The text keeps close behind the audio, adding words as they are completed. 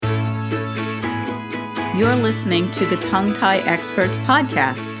You're listening to the Tongue Tie Experts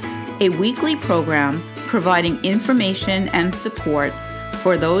podcast, a weekly program providing information and support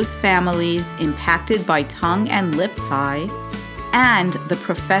for those families impacted by tongue and lip tie and the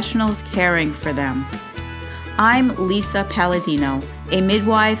professionals caring for them. I'm Lisa Palladino, a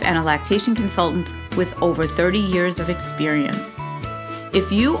midwife and a lactation consultant with over 30 years of experience.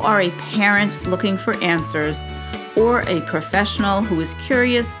 If you are a parent looking for answers or a professional who is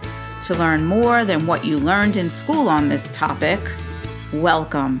curious to learn more than what you learned in school on this topic,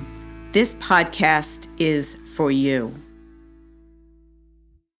 welcome. This podcast is for you.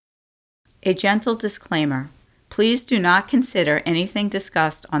 A gentle disclaimer. Please do not consider anything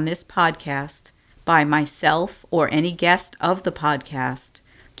discussed on this podcast by myself or any guest of the podcast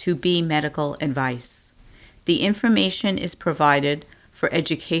to be medical advice. The information is provided for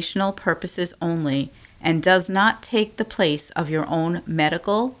educational purposes only and does not take the place of your own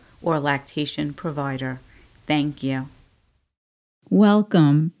medical or lactation provider. Thank you.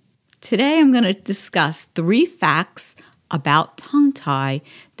 Welcome. Today I'm going to discuss 3 facts about tongue tie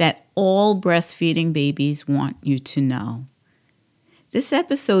that all breastfeeding babies want you to know. This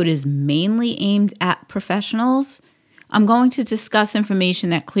episode is mainly aimed at professionals. I'm going to discuss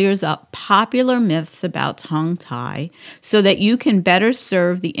information that clears up popular myths about tongue tie so that you can better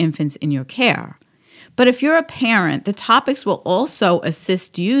serve the infants in your care. But if you're a parent, the topics will also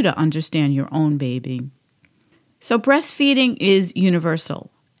assist you to understand your own baby. So breastfeeding is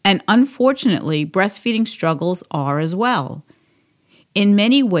universal, and unfortunately, breastfeeding struggles are as well. In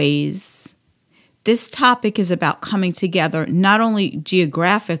many ways, this topic is about coming together not only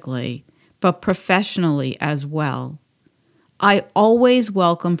geographically, but professionally as well. I always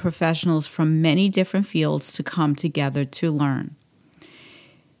welcome professionals from many different fields to come together to learn.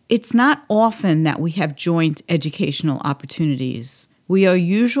 It's not often that we have joint educational opportunities. We are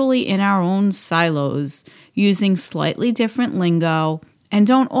usually in our own silos, using slightly different lingo, and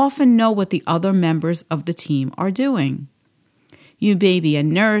don't often know what the other members of the team are doing. You may be a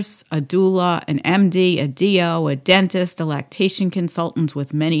nurse, a doula, an MD, a DO, a dentist, a lactation consultant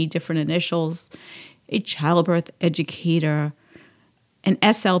with many different initials, a childbirth educator, an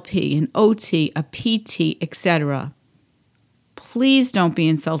SLP, an OT, a PT, etc. Please don't be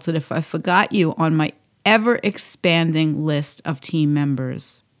insulted if I forgot you on my ever-expanding list of team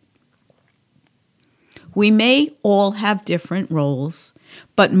members. We may all have different roles,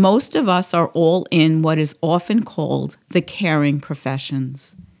 but most of us are all in what is often called the caring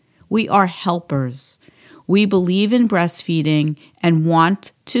professions. We are helpers. We believe in breastfeeding and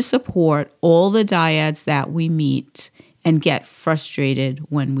want to support all the dyads that we meet and get frustrated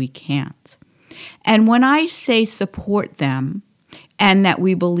when we can't. And when I say support them and that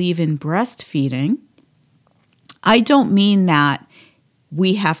we believe in breastfeeding, I don't mean that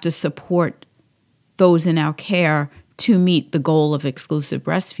we have to support those in our care to meet the goal of exclusive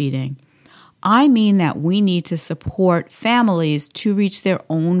breastfeeding. I mean that we need to support families to reach their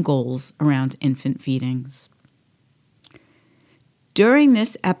own goals around infant feedings. During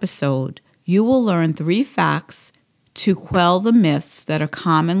this episode, you will learn 3 facts to quell the myths that are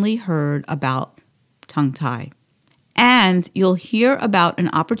commonly heard about tongue tie. And you'll hear about an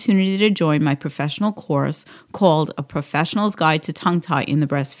opportunity to join my professional course called A Professional's Guide to Tongue Tie in the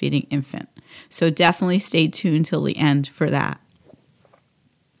Breastfeeding Infant. So definitely stay tuned till the end for that.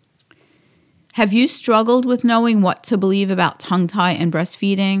 Have you struggled with knowing what to believe about tongue tie and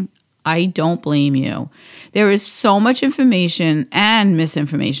breastfeeding? I don't blame you. There is so much information and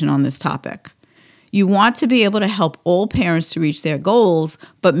misinformation on this topic. You want to be able to help all parents to reach their goals,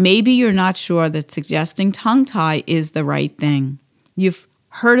 but maybe you're not sure that suggesting tongue tie is the right thing. You've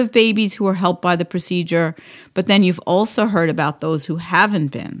heard of babies who are helped by the procedure, but then you've also heard about those who haven't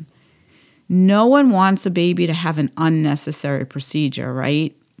been. No one wants a baby to have an unnecessary procedure,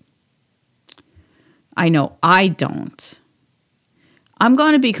 right? I know I don't. I'm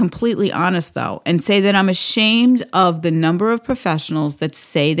going to be completely honest, though, and say that I'm ashamed of the number of professionals that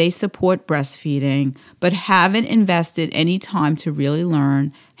say they support breastfeeding, but haven't invested any time to really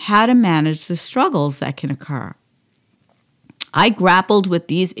learn how to manage the struggles that can occur. I grappled with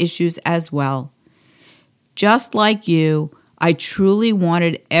these issues as well. Just like you, I truly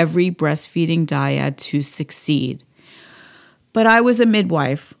wanted every breastfeeding dyad to succeed. But I was a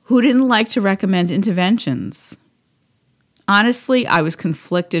midwife who didn't like to recommend interventions. Honestly, I was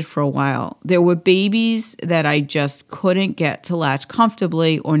conflicted for a while. There were babies that I just couldn't get to latch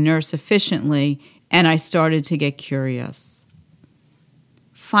comfortably or nurse efficiently, and I started to get curious.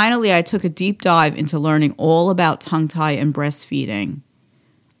 Finally, I took a deep dive into learning all about tongue tie and breastfeeding.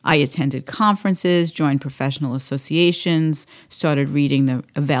 I attended conferences, joined professional associations, started reading the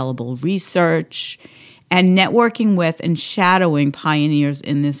available research, and networking with and shadowing pioneers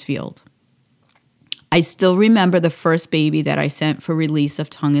in this field. I still remember the first baby that I sent for release of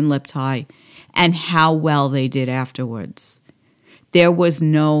tongue and lip tie and how well they did afterwards. There was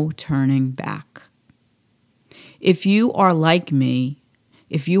no turning back. If you are like me,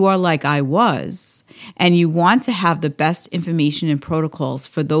 if you are like I was, and you want to have the best information and protocols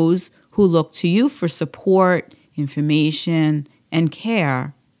for those who look to you for support, information, and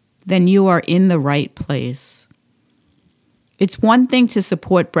care, then you are in the right place. It's one thing to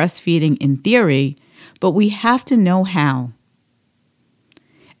support breastfeeding in theory, but we have to know how.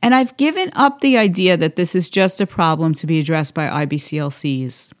 And I've given up the idea that this is just a problem to be addressed by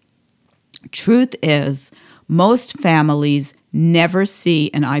IBCLCs. Truth is, most families never see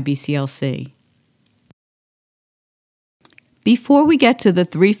an IBCLC. Before we get to the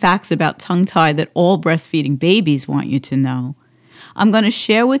 3 facts about tongue tie that all breastfeeding babies want you to know, I'm going to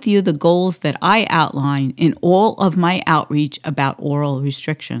share with you the goals that I outline in all of my outreach about oral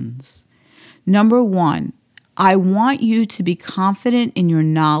restrictions. Number 1, I want you to be confident in your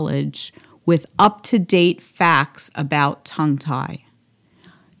knowledge with up-to-date facts about tongue tie.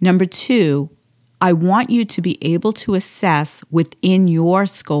 Number 2, I want you to be able to assess within your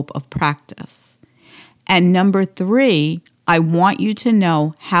scope of practice. And number 3, I want you to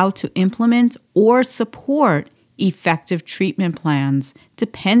know how to implement or support effective treatment plans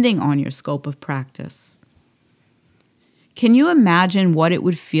depending on your scope of practice. Can you imagine what it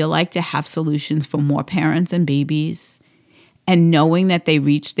would feel like to have solutions for more parents and babies and knowing that they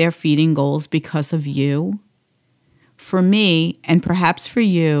reached their feeding goals because of you? For me, and perhaps for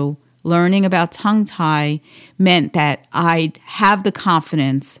you, learning about tongue tie meant that I'd have the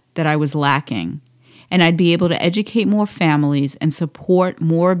confidence that I was lacking, and I'd be able to educate more families and support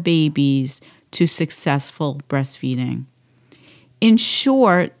more babies to successful breastfeeding. In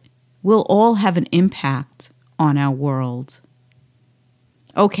short, we'll all have an impact on our world.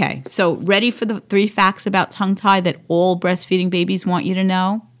 Okay, so ready for the 3 facts about tongue tie that all breastfeeding babies want you to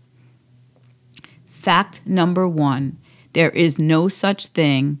know? Fact number 1, there is no such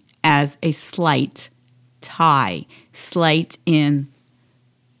thing as a slight tie. Slight in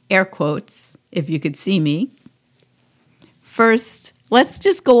air quotes, if you could see me. First, let's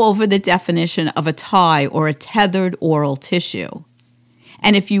just go over the definition of a tie or a tethered oral tissue.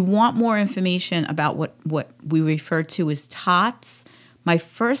 And if you want more information about what we refer to as TOTS, my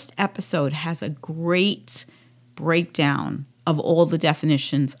first episode has a great breakdown of all the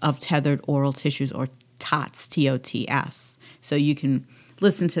definitions of tethered oral tissues, or TOTS, T-O-T-S. So you can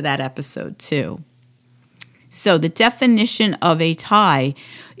listen to that episode too. So the definition of a tie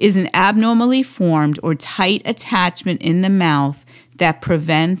is an abnormally formed or tight attachment in the mouth that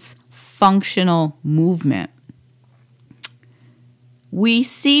prevents functional movement. We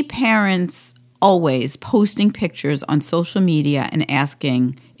see parents always posting pictures on social media and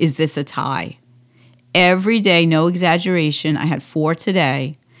asking, is this a tie? Every day, no exaggeration, I had 4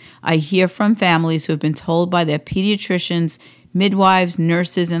 today. I hear from families who have been told by their pediatricians, midwives,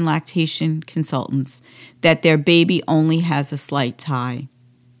 nurses, and lactation consultants that their baby only has a slight tie.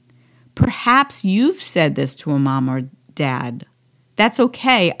 Perhaps you've said this to a mom or dad. That's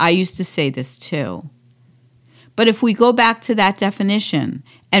okay. I used to say this too. But if we go back to that definition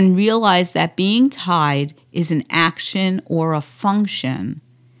and realize that being tied is an action or a function,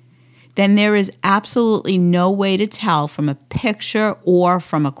 then there is absolutely no way to tell from a picture or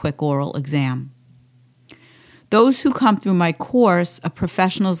from a quick oral exam. Those who come through my course, A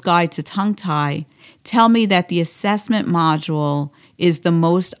Professional's Guide to Tongue Tie, tell me that the assessment module is the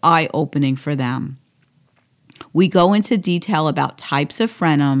most eye-opening for them. We go into detail about types of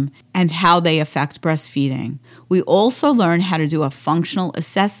frenum and how they affect breastfeeding. We also learn how to do a functional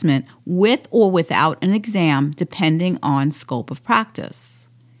assessment with or without an exam, depending on scope of practice.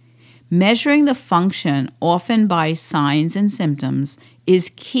 Measuring the function, often by signs and symptoms,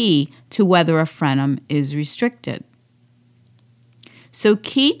 is key to whether a frenum is restricted. So,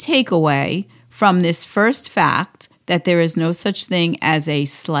 key takeaway from this first fact that there is no such thing as a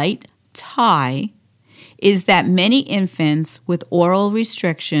slight tie is that many infants with oral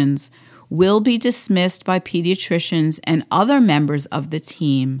restrictions will be dismissed by pediatricians and other members of the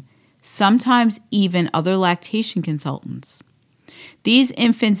team, sometimes even other lactation consultants. These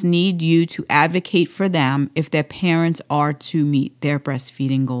infants need you to advocate for them if their parents are to meet their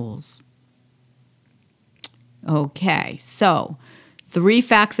breastfeeding goals. Okay, so 3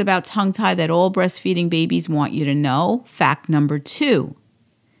 facts about tongue tie that all breastfeeding babies want you to know. Fact number 2.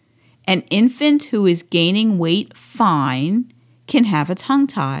 An infant who is gaining weight fine can have a tongue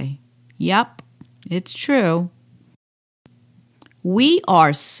tie. Yep, it's true. We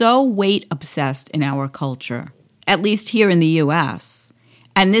are so weight obsessed in our culture, at least here in the U.S.,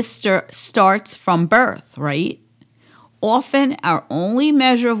 and this starts from birth, right? Often, our only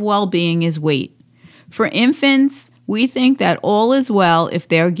measure of well-being is weight. For infants, we think that all is well if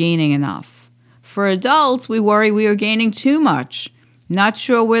they're gaining enough. For adults, we worry we are gaining too much. Not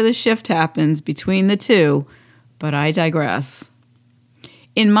sure where the shift happens between the two, but I digress.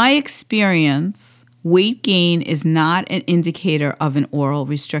 In my experience, weight gain is not an indicator of an oral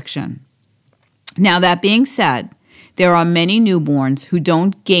restriction. Now, that being said, there are many newborns who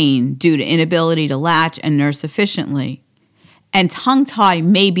don't gain due to inability to latch and nurse efficiently, and tongue tie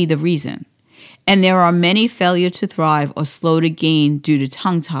may be the reason. And there are many failure to thrive or slow to gain due to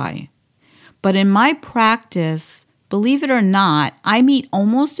tongue tie. But in my practice, believe it or not, I meet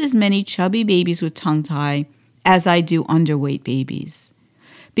almost as many chubby babies with tongue tie as I do underweight babies.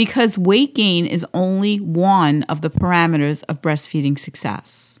 Because weight gain is only one of the parameters of breastfeeding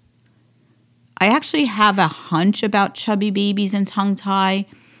success. I actually have a hunch about chubby babies and tongue tie,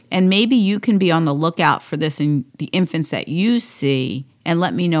 and maybe you can be on the lookout for this in the infants that you see and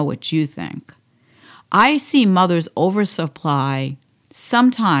let me know what you think. I see mothers oversupply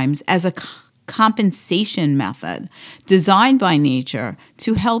sometimes as a compensation method designed by nature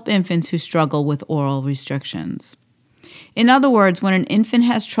to help infants who struggle with oral restrictions. In other words, when an infant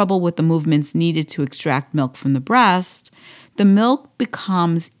has trouble with the movements needed to extract milk from the breast, the milk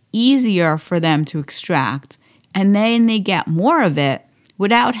becomes easier for them to extract, and then they get more of it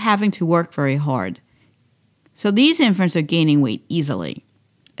without having to work very hard. So these infants are gaining weight easily.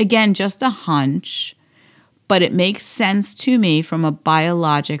 Again, just a hunch, but it makes sense to me from a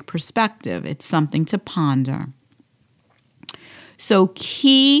biologic perspective. It's something to ponder. So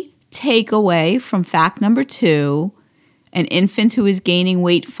key takeaway from fact number 2, an infant who is gaining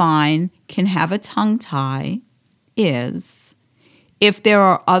weight fine can have a tongue tie is, if there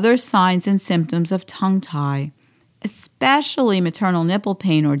are other signs and symptoms of tongue tie, especially maternal nipple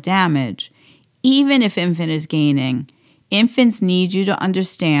pain or damage, even if infant is gaining, infants need you to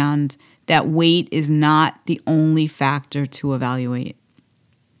understand that weight is not the only factor to evaluate.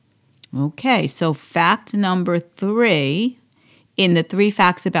 Okay, so fact number 3 in the 3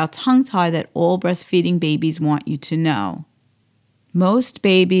 facts about tongue tie that all breastfeeding babies want you to know. Most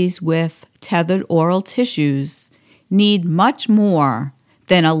babies with tethered oral tissues need much more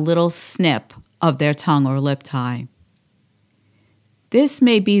than a little snip of their tongue or lip tie. This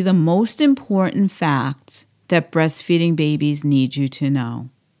may be the most important fact that breastfeeding babies need you to know.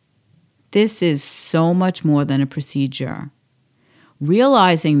 This is so much more than a procedure.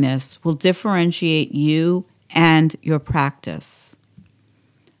 Realizing this will differentiate you and your practice.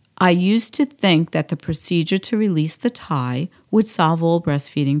 I used to think that the procedure to release the tie would solve all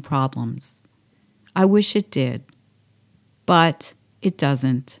breastfeeding problems. I wish it did, but it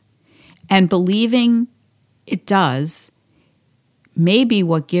doesn't. And believing it does may be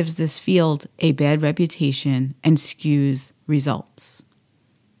what gives this field a bad reputation and skews results.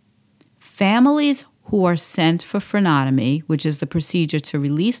 Families who are sent for frenotomy, which is the procedure to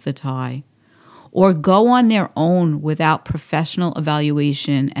release the tie, or go on their own without professional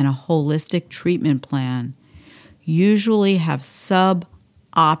evaluation and a holistic treatment plan, usually have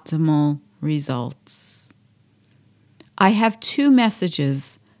suboptimal results. I have 2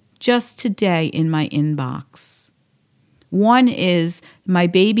 messages just today in my inbox. One is, my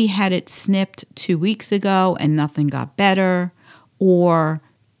baby had it snipped 2 weeks ago and nothing got better, or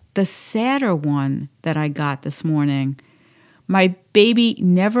the sadder one that I got this morning, my baby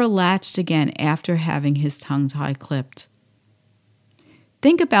never latched again after having his tongue tie clipped.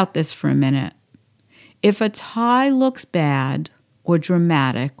 Think about this for a minute. If a tie looks bad or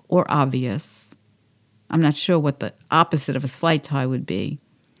dramatic or obvious, I'm not sure what the opposite of a slight tie would be,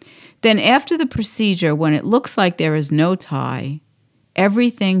 then after the procedure, when it looks like there is no tie,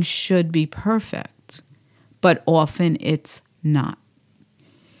 everything should be perfect, but often it's not.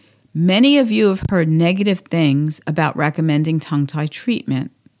 Many of you have heard negative things about recommending tongue tie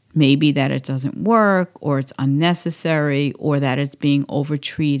treatment. Maybe that it doesn't work, or it's unnecessary, or that it's being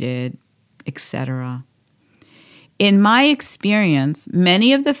overtreated, etc. In my experience,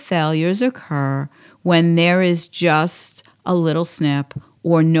 many of the failures occur when there is just a little snip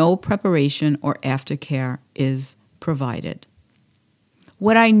or no preparation or aftercare is provided.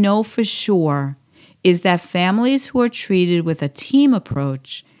 What I know for sure is that families who are treated with a team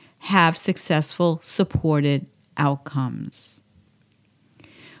approach have successful, supported outcomes.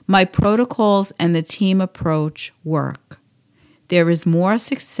 My protocols and the team approach work. There is more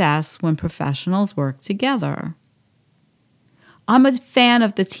success when professionals work together. I'm a fan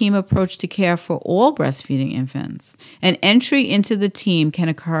of the team approach to care for all breastfeeding infants. An entry into the team can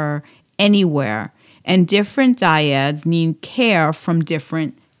occur anywhere, and different dyads need care from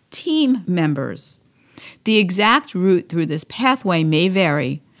different team members. The exact route through this pathway may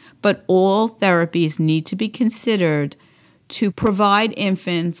vary, but all therapies need to be considered to provide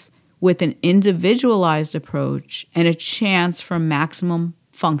infants with an individualized approach and a chance for maximum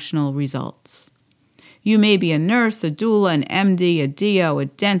functional results. You may be a nurse, a doula, an MD, a DO, a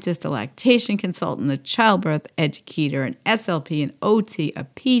dentist, a lactation consultant, a childbirth educator, an SLP, an OT, a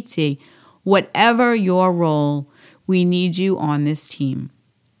PT. Whatever your role, we need you on this team.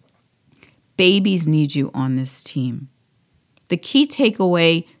 Babies need you on this team. The key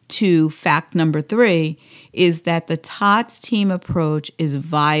takeaway to fact number 3 is that the TOTS team approach is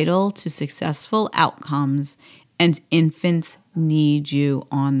vital to successful outcomes, and infants need you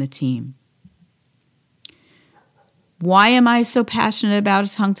on the team. Why am I so passionate about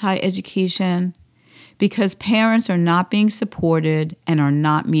a tongue-tie education? Because parents are not being supported and are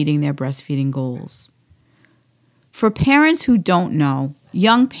not meeting their breastfeeding goals. For parents who don't know,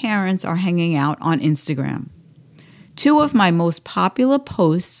 young parents are hanging out on Instagram. 2 of my most popular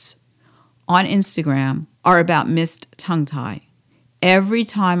posts on Instagram are about missed tongue-tie. Every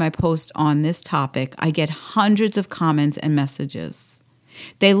time I post on this topic, I get hundreds of comments and messages.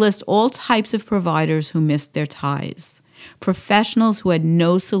 They list all types of providers who missed their ties, professionals who had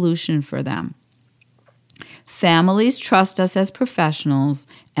no solution for them. Families trust us as professionals,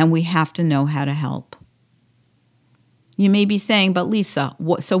 and we have to know how to help. You may be saying, but Lisa,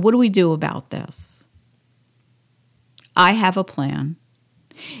 what do we do about this? I have a plan.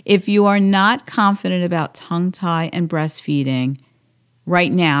 If you are not confident about tongue-tie and breastfeeding,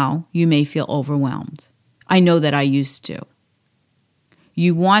 right now you may feel overwhelmed. I know that I used to.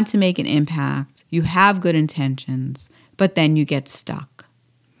 You want to make an impact, you have good intentions, but then you get stuck.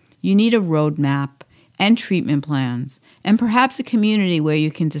 You need a roadmap and treatment plans, and perhaps a community where you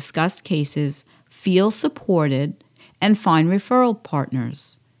can discuss cases, feel supported, and find referral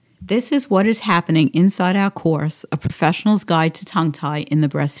partners. This is what is happening inside our course, A Professional's Guide to Tongue-Tie in the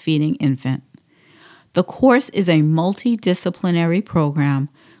Breastfeeding Infant. The course is a multidisciplinary program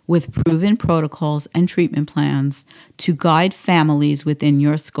with proven protocols and treatment plans to guide families within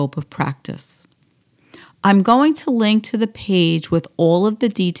your scope of practice. I'm going to link to the page with all of the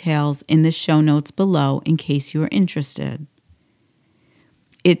details in the show notes below in case you are interested.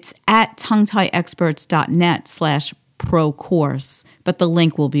 It's at tonguetieexperts.net/pro course, but the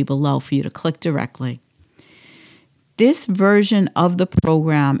link will be below for you to click directly. This version of the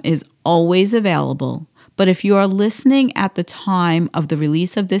program is always available, but if you are listening at the time of the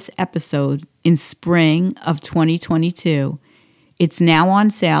release of this episode in spring of 2022, it's now on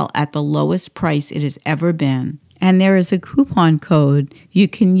sale at the lowest price it has ever been. And there is a coupon code. You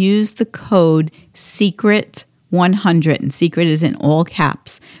can use the code SECRET100, and SECRET is in all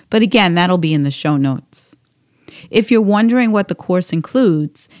caps. But again, that'll be in the show notes. If you're wondering what the course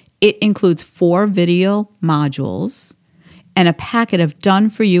includes, it includes 4 video modules and a packet of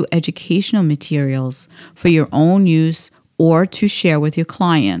done-for-you educational materials for your own use or to share with your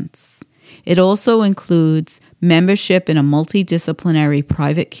clients. It also includes membership in a multidisciplinary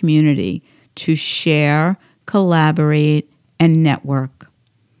private community to share, collaborate, and network.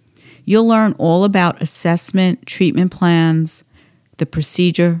 You'll learn all about assessment, treatment plans, the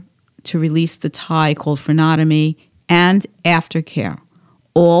procedure to release the tie called frenotomy, and aftercare,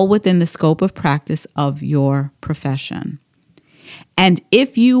 all within the scope of practice of your profession. And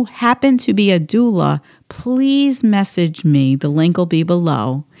if you happen to be a doula, please message me. The link will be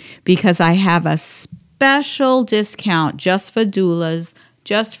below because I have a special discount just for doulas,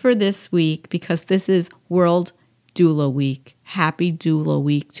 just for this week, because this is World Doula Week. Happy Doula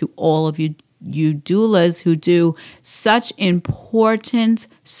Week to all of you doulas who do such important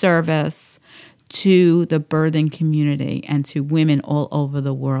service to the birthing community and to women all over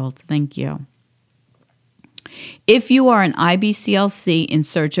the world. Thank you. If you are an IBCLC in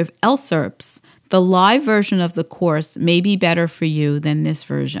search of LSERPs, the live version of the course may be better for you than this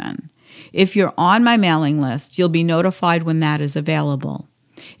version. If you're on my mailing list, you'll be notified when that is available.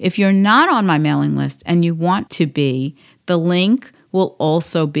 If you're not on my mailing list and you want to be, the link will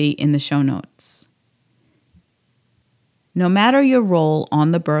also be in the show notes. No matter your role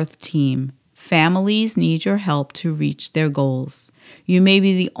on the birth team, families need your help to reach their goals. You may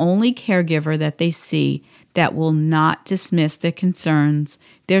be the only caregiver that they see that will not dismiss their concerns,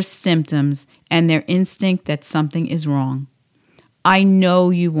 their symptoms, and their instinct that something is wrong. I know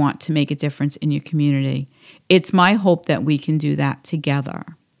you want to make a difference in your community. It's my hope that we can do that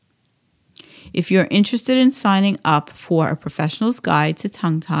together. If you're interested in signing up for a professional's guide to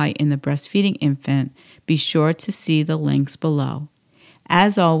tongue tie in the breastfeeding infant, be sure to see the links below.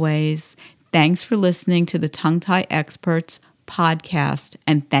 As always, thanks for listening to the Tongue Tie Experts podcast,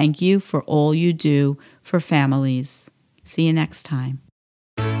 and thank you for all you do for families. See you next time.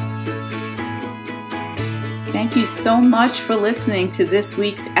 Thank you so much for listening to this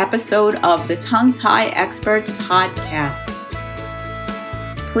week's episode of the Tongue Tie Experts podcast.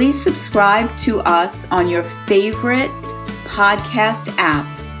 Please subscribe to us on your favorite podcast app.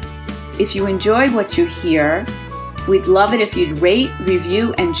 If you enjoy what you hear, we'd love it if you'd rate,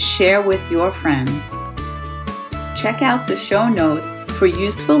 review, and share with your friends. Check out the show notes for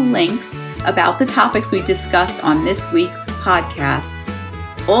useful links about the topics we discussed on this week's podcast.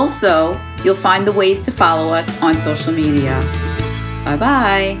 Also, you'll find the ways to follow us on social media.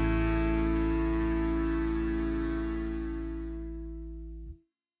 Bye-bye.